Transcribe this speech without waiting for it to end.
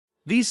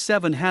These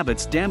 7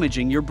 habits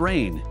damaging your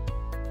brain.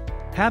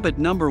 Habit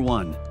number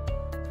 1.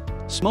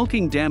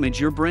 Smoking damage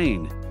your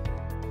brain.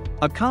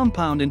 A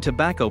compound in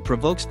tobacco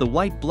provokes the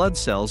white blood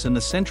cells in the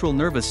central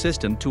nervous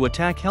system to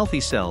attack healthy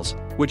cells,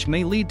 which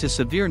may lead to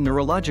severe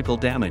neurological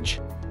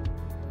damage.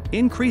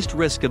 Increased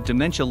risk of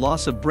dementia.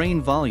 Loss of brain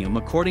volume.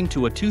 According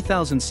to a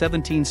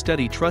 2017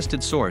 study.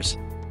 Trusted source: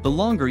 the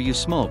longer you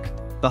smoke,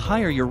 the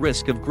higher your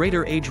risk of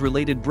greater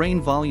age-related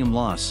brain volume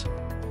loss.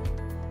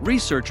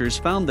 Researchers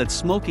found that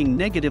smoking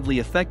negatively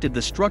affected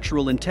the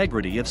structural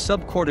integrity of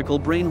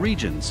subcortical brain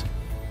regions.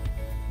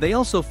 They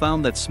also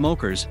found that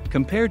smokers,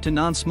 compared to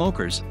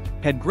non-smokers,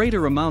 had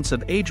greater amounts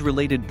of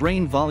age-related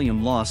brain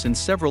volume loss in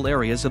several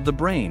areas of the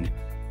brain.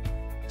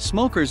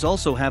 Smokers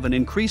also have an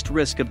increased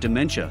risk of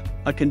dementia,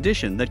 a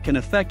condition that can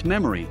affect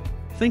memory,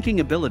 thinking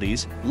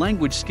abilities,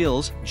 language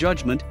skills,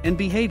 judgment, and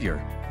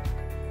behavior.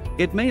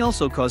 It may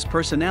also cause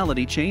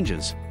personality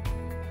changes.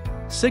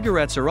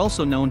 Cigarettes are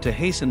also known to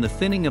hasten the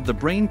thinning of the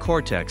brain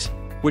cortex,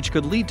 which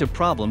could lead to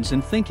problems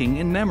in thinking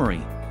and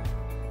memory.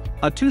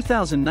 A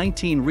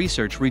 2019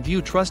 research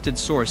review trusted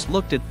source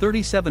looked at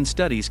 37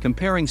 studies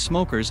comparing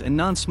smokers and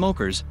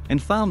non-smokers and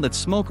found that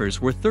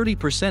smokers were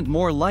 30%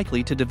 more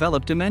likely to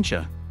develop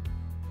dementia.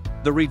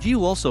 The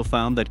review also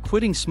found that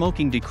quitting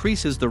smoking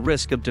decreases the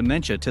risk of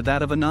dementia to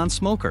that of a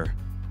non-smoker.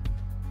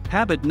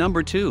 Habit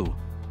number 2.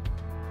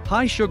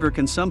 High sugar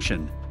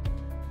consumption.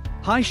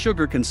 High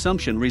sugar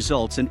consumption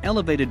results in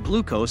elevated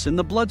glucose in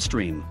the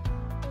bloodstream.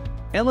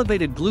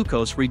 Elevated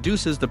glucose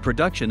reduces the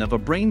production of a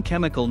brain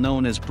chemical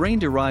known as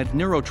brain-derived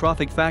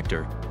neurotrophic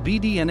factor,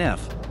 BDNF,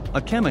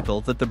 a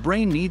chemical that the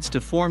brain needs to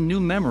form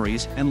new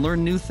memories and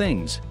learn new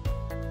things.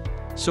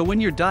 So when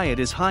your diet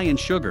is high in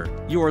sugar,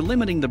 you are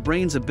limiting the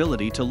brain's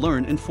ability to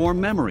learn and form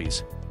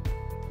memories.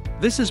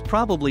 This is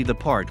probably the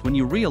part when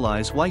you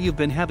realize why you've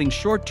been having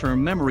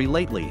short-term memory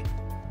lately.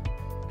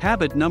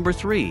 Habit number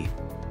 3.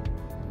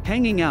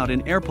 Hanging out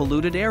in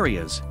air-polluted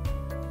areas.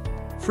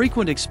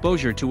 Frequent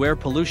exposure to air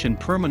pollution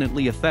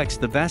permanently affects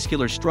the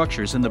vascular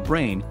structures in the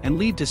brain and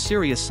lead to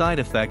serious side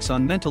effects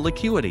on mental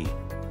acuity.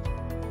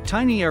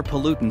 Tiny air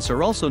pollutants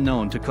are also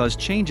known to cause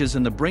changes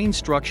in the brain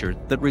structure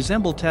that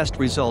resemble test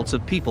results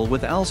of people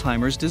with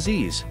Alzheimer's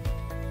disease.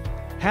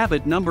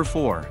 Habit number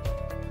 4.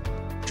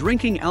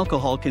 Drinking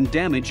alcohol can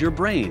damage your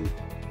brain.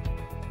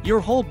 Your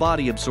whole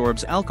body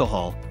absorbs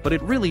alcohol, but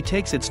it really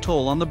takes its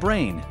toll on the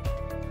brain.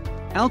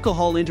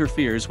 Alcohol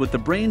interferes with the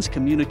brain's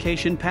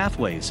communication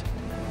pathways.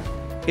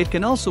 It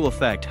can also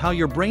affect how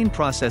your brain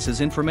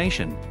processes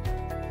information.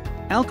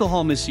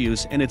 Alcohol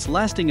misuse and its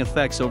lasting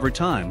effects over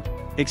time.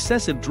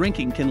 Excessive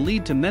drinking can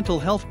lead to mental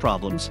health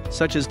problems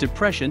such as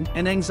depression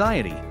and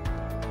anxiety.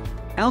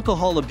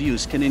 Alcohol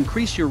abuse can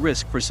increase your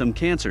risk for some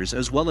cancers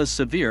as well as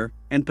severe,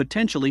 and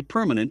potentially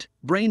permanent,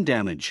 brain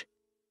damage.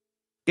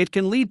 It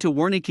can lead to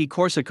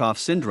Wernicke-Korsakoff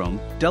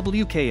syndrome,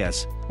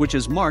 WKS, which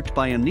is marked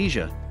by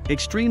amnesia,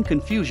 extreme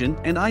confusion,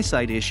 and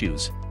eyesight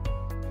issues.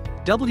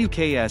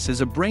 WKS is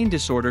a brain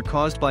disorder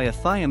caused by a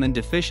thiamine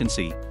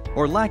deficiency,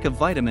 or lack of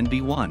vitamin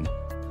B1.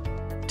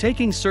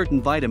 Taking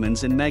certain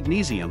vitamins and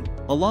magnesium,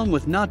 along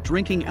with not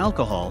drinking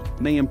alcohol,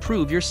 may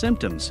improve your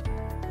symptoms.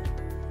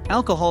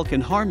 Alcohol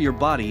can harm your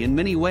body in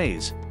many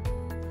ways.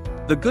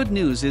 The good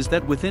news is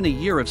that within a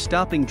year of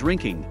stopping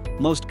drinking,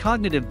 most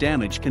cognitive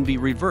damage can be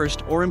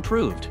reversed or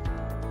improved.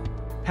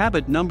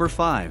 Habit number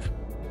 5.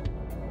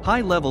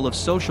 High level of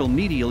social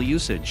media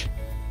usage.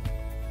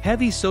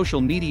 Heavy social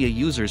media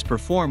users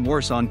perform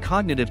worse on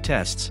cognitive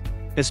tests,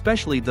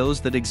 especially those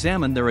that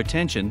examine their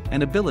attention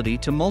and ability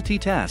to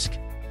multitask.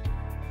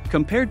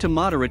 Compared to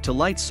moderate to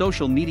light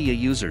social media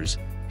users,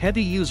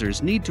 heavy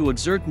users need to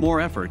exert more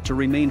effort to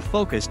remain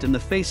focused in the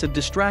face of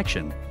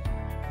distraction.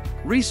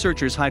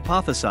 Researchers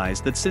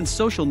hypothesize that since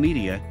social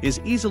media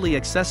is easily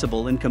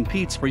accessible and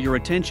competes for your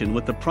attention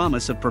with the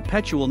promise of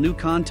perpetual new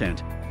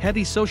content,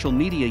 heavy social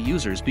media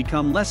users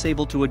become less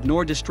able to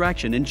ignore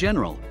distraction in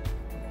general.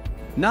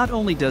 Not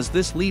only does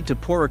this lead to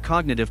poorer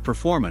cognitive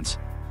performance,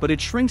 but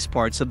it shrinks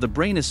parts of the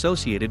brain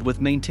associated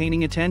with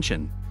maintaining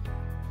attention.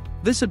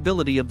 This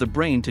ability of the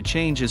brain to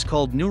change is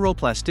called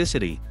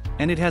neuroplasticity,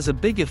 and it has a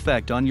big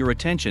effect on your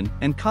attention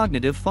and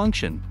cognitive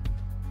function.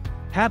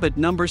 Habit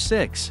number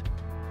 6.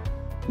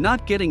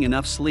 Not getting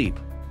enough sleep.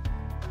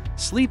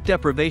 Sleep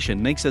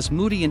deprivation makes us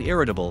moody and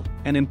irritable,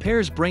 and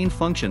impairs brain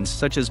functions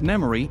such as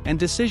memory and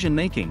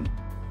decision-making.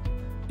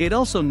 It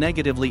also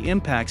negatively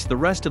impacts the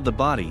rest of the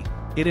body.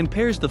 It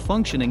impairs the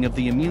functioning of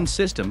the immune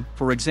system,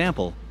 for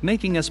example,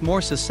 making us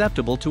more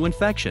susceptible to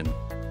infection.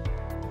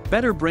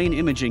 Better brain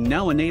imaging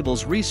now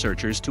enables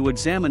researchers to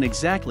examine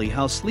exactly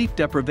how sleep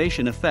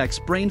deprivation affects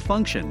brain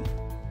function.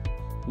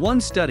 One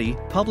study,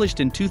 published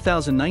in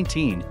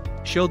 2019,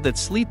 showed that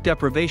sleep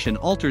deprivation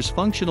alters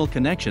functional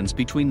connections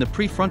between the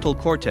prefrontal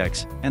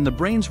cortex and the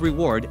brain's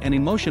reward and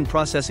emotion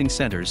processing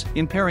centers,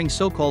 impairing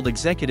so-called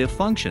executive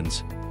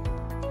functions.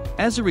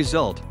 As a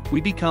result,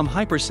 we become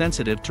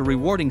hypersensitive to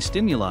rewarding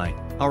stimuli,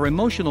 our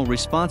emotional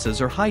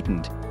responses are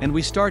heightened, and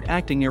we start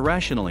acting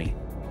irrationally.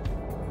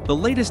 The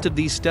latest of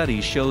these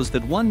studies shows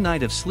that one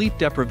night of sleep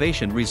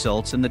deprivation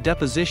results in the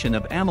deposition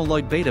of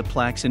amyloid beta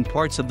plaques in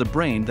parts of the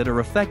brain that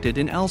are affected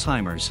in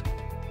Alzheimer's.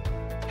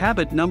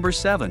 Habit number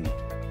 7.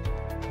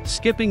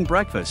 Skipping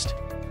breakfast.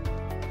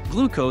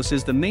 Glucose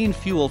is the main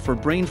fuel for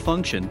brain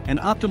function, and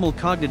optimal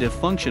cognitive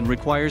function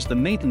requires the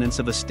maintenance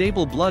of a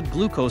stable blood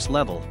glucose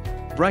level.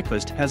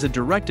 Breakfast has a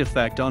direct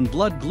effect on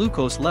blood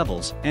glucose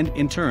levels, and,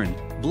 in turn,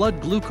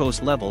 blood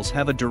glucose levels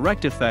have a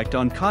direct effect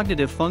on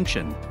cognitive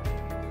function.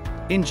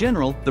 In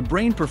general, the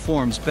brain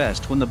performs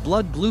best when the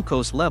blood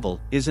glucose level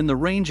is in the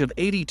range of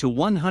 80 to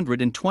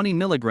 120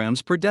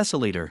 mg per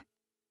deciliter.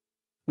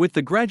 With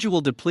the gradual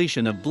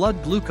depletion of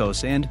blood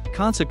glucose and,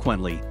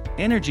 consequently,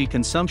 energy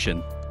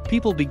consumption,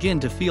 people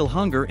begin to feel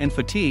hunger and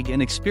fatigue and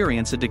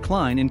experience a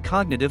decline in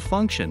cognitive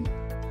function.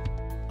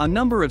 A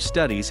number of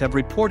studies have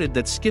reported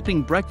that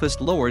skipping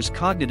breakfast lowers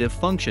cognitive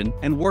function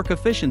and work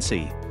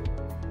efficiency.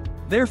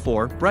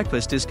 Therefore,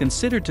 breakfast is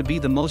considered to be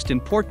the most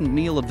important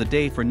meal of the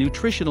day for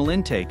nutritional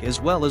intake as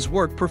well as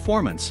work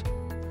performance.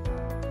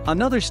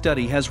 Another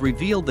study has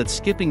revealed that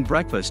skipping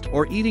breakfast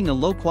or eating a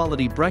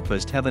low-quality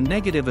breakfast have a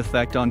negative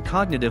effect on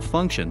cognitive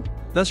function,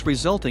 thus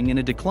resulting in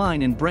a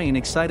decline in brain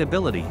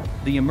excitability,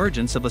 the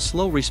emergence of a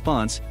slow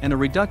response, and a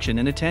reduction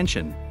in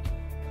attention.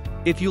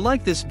 If you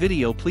like this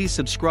video, please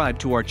subscribe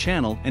to our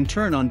channel and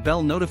turn on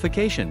bell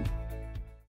notification.